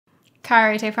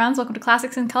Khαίrete, friends. Welcome to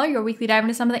Classics in Color, your weekly dive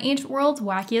into some of the ancient world's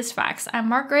wackiest facts. I'm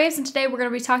Mark Graves, and today we're going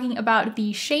to be talking about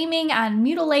the shaming and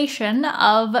mutilation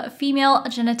of female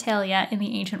genitalia in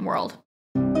the ancient world.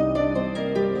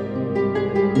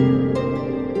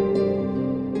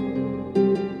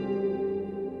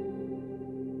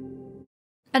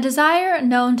 A desire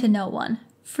known to no one.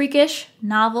 Freakish,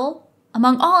 novel.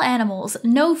 Among all animals,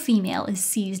 no female is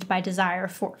seized by desire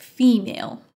for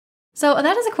female. So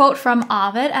that is a quote from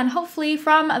Ovid, and hopefully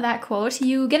from that quote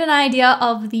you get an idea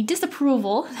of the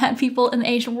disapproval that people in the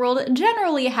ancient world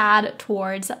generally had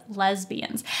towards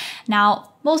lesbians.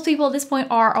 Now, most people at this point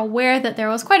are aware that there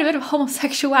was quite a bit of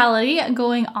homosexuality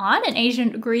going on in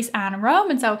ancient Greece and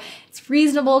Rome, and so it's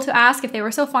reasonable to ask, if they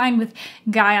were so fine with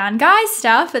guy-on-guy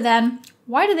stuff, then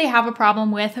why do they have a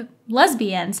problem with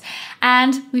lesbians?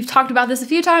 And we've talked about this a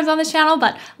few times on this channel,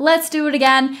 but let's do it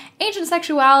again. Ancient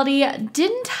sexuality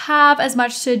didn't have as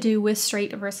much to do with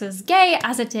straight versus gay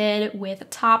as it did with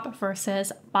top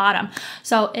versus bottom.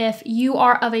 So if you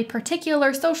are of a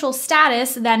particular social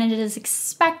status, then it is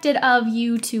expected of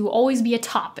you to always be a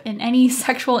top in any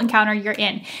sexual encounter you're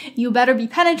in. You better be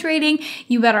penetrating,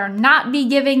 you better not be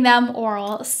giving them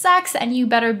oral sex, and you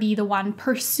better be the one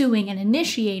pursuing and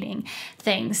initiating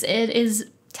things. It is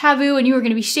taboo, and you are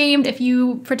going to be shamed if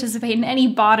you participate in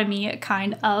any bottomy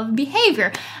kind of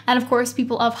behavior. And of course,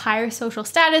 people of higher social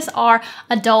status are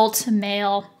adult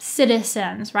male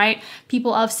citizens, right?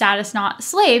 People of status, not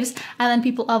slaves. And then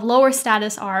people of lower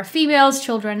status are females,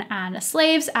 children, and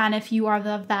slaves. And if you are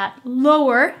of that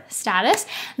lower status,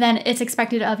 then it's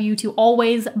expected of you to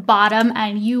always bottom,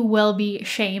 and you will be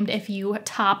shamed if you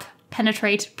top,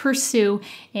 penetrate, pursue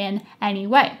in any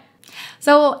way.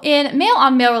 So in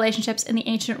male-on-male relationships in the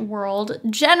ancient world,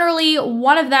 generally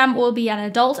one of them will be an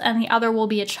adult and the other will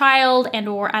be a child and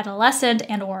or adolescent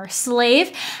and or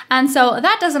slave. And so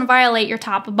that doesn't violate your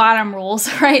top-bottom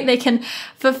rules, right? They can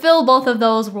fulfill both of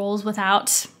those rules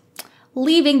without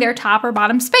leaving their top or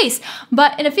bottom space.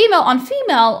 But in a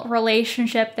female-on-female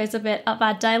relationship, there's a bit of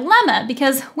a dilemma,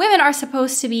 because women are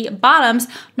supposed to be bottoms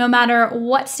no matter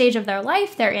what stage of their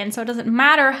life they're in. So it doesn't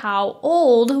matter how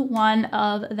old one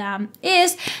of them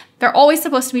is, they're always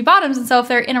supposed to be bottoms. And so if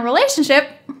they're in a relationship,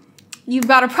 you've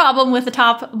got a problem with the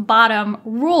top-bottom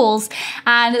rules.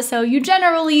 And so you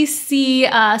generally see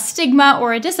a stigma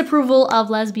or a disapproval of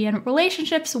lesbian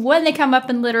relationships when they come up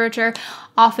in literature.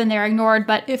 Often they're ignored,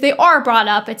 but if they are brought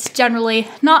up, it's generally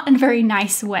not in a very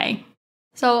nice way.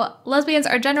 So lesbians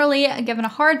are generally given a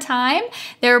hard time.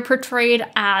 They're portrayed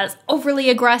as overly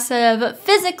aggressive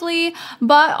physically,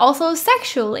 but also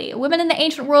sexually. Women in the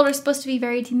ancient world are supposed to be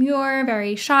very demure,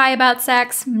 very shy about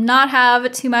sex, not have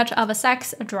too much of a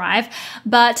sex drive,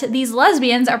 but these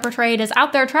lesbians are portrayed as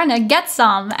out there trying to get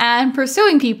some and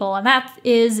pursuing people, and that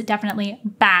is definitely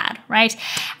bad, right?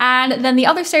 And then the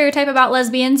other stereotype about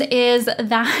lesbians is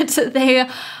that they,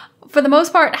 for the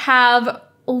most part, have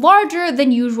larger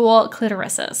than usual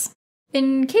clitorises.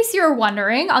 In case you're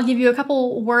wondering, I'll give you a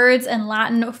couple words in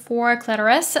Latin for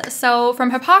clitoris. So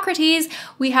from Hippocrates,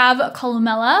 we have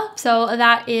columella. So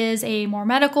that is a more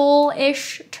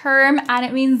medical-ish term, and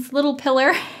it means little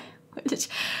pillar, which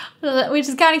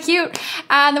is kind of cute.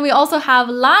 And then we also have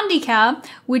landica,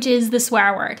 which is the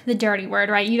swear word, the dirty word,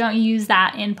 right? You don't use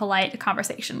that in polite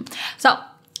conversation. So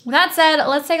with that said,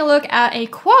 let's take a look at a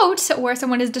quote where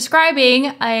someone is describing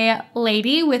a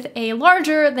lady with a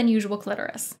larger than usual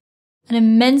clitoris. An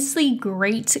immensely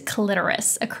great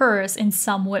clitoris occurs in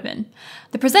some women.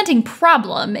 The presenting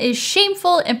problem is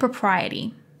shameful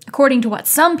impropriety. According to what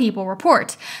some people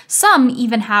report, some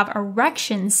even have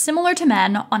erections similar to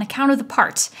men on account of the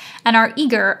part and are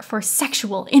eager for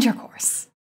sexual intercourse.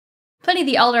 Pliny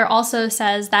the Elder also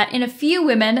says that in a few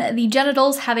women, the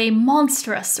genitals have a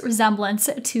monstrous resemblance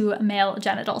to male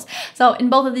genitals. So in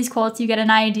both of these quotes, you get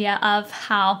an idea of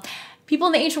how people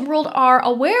in the ancient world are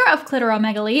aware of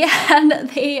clitoromegaly, and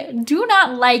they do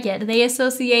not like it. They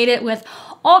associate it with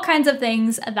all kinds of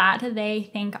things that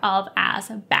they think of as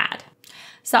bad.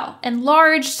 So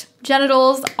enlarged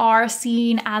genitals are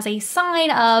seen as a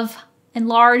sign of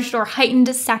enlarged or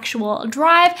heightened sexual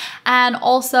drive, and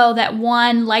also that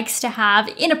one likes to have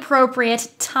inappropriate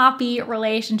toppy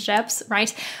relationships,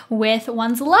 right, with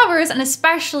one's lovers, and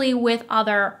especially with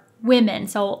other women,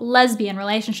 so lesbian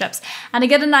relationships. And to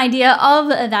get an idea of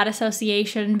that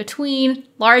association between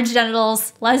large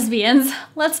genitals, lesbians,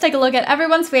 let's take a look at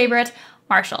everyone's favorite,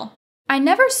 Marshall. I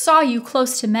never saw you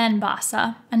close to men,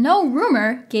 Bassa, and no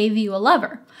rumor gave you a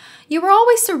lover. You were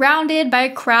always surrounded by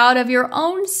a crowd of your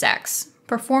own sex,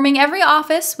 performing every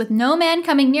office with no man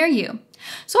coming near you.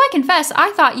 So I confess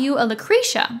I thought you a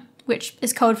Lucretia, which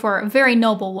is code for a very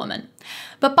noble woman.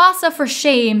 But Bassa, for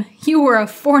shame, you were a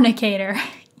fornicator.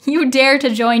 You dare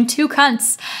to join two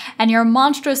cunts, and your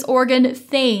monstrous organ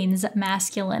feigns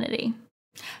masculinity.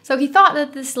 So he thought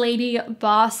that this lady,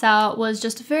 Bassa, was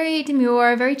just very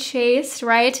demure, very chaste,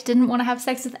 right? Didn't want to have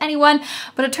sex with anyone,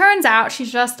 but it turns out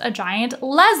she's just a giant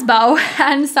lesbo.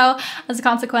 And so as a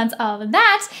consequence of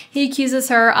that, he accuses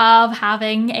her of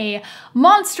having a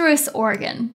monstrous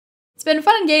organ. It's been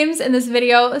fun and games in this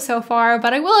video so far,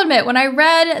 but I will admit, when I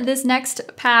read this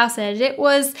next passage, it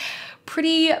was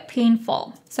pretty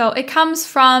painful. So it comes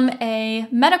from a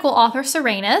medical author,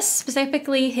 Serenus,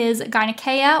 specifically his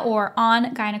Gyneceia or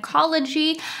On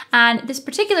Gynecology, and this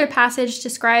particular passage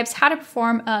describes how to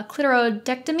perform a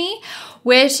clitoridectomy,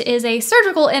 which is a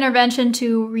surgical intervention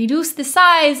to reduce the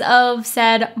size of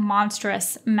said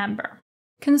monstrous member.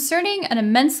 Concerning an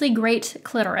immensely great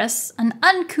clitoris, an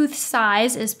uncouth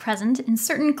size is present in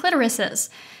certain clitorises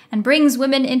and brings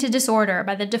women into disorder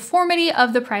by the deformity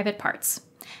of the private parts.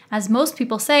 As most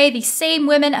people say, the same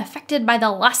women affected by the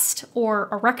lust or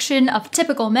erection of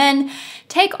typical men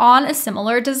take on a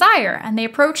similar desire, and they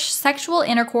approach sexual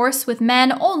intercourse with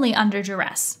men only under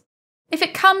duress. If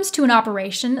it comes to an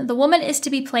operation, the woman is to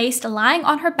be placed lying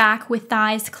on her back with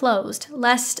thighs closed,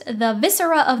 lest the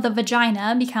viscera of the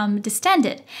vagina become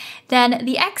distended. Then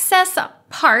the excess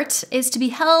part is to be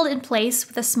held in place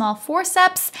with a small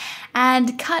forceps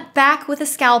and cut back with a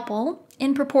scalpel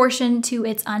in proportion to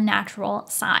its unnatural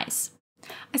size.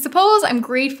 I suppose I'm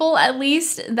grateful at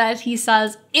least that he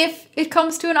says if it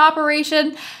comes to an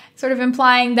operation, sort of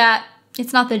implying that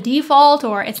it's not the default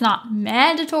or it's not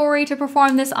mandatory to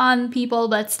perform this on people,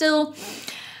 but still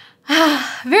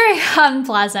very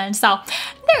unpleasant. So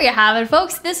there you have it,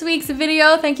 folks. This week's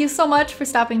video. Thank you so much for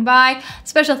stopping by.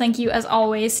 Special thank you, as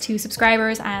always, to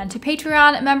subscribers and to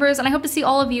Patreon members, and I hope to see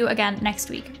all of you again next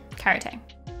week. Χαίρετε.